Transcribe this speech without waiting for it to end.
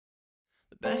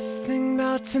Best thing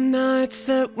about tonight's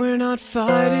that we're not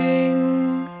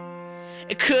fighting.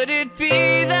 Could it be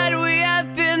that we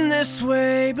have been this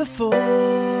way before?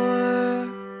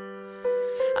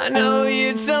 I know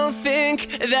you don't think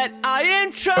that I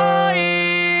am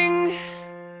trying.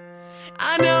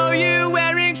 I know you're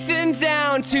wearing thin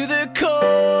down to the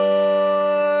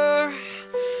core.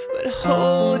 But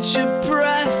hold your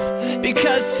breath,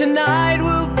 because tonight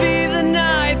will be the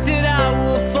night that I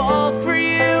will fall for you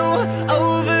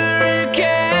over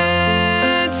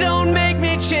again. Don't make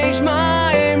me change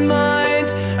my mind.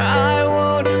 I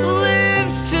won't live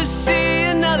to see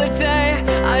another day.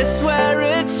 I swear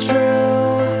it's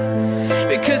true,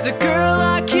 because a girl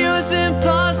like you is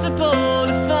impossible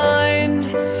to find.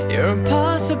 You're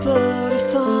impossible to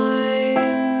find.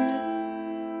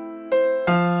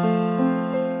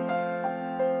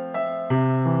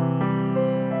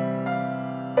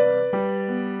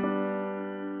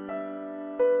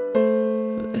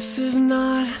 This is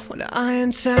not what I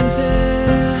intended.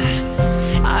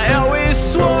 I always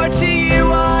swore to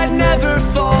you I'd never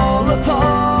fall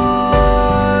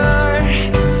apart.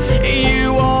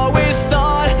 You always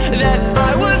thought that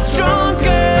I was stronger.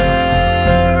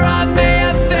 I may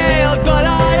have failed, but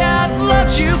I have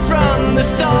loved you from the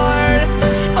start.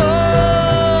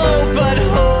 Oh, but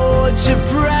hold your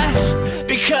breath,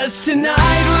 because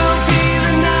tonight will be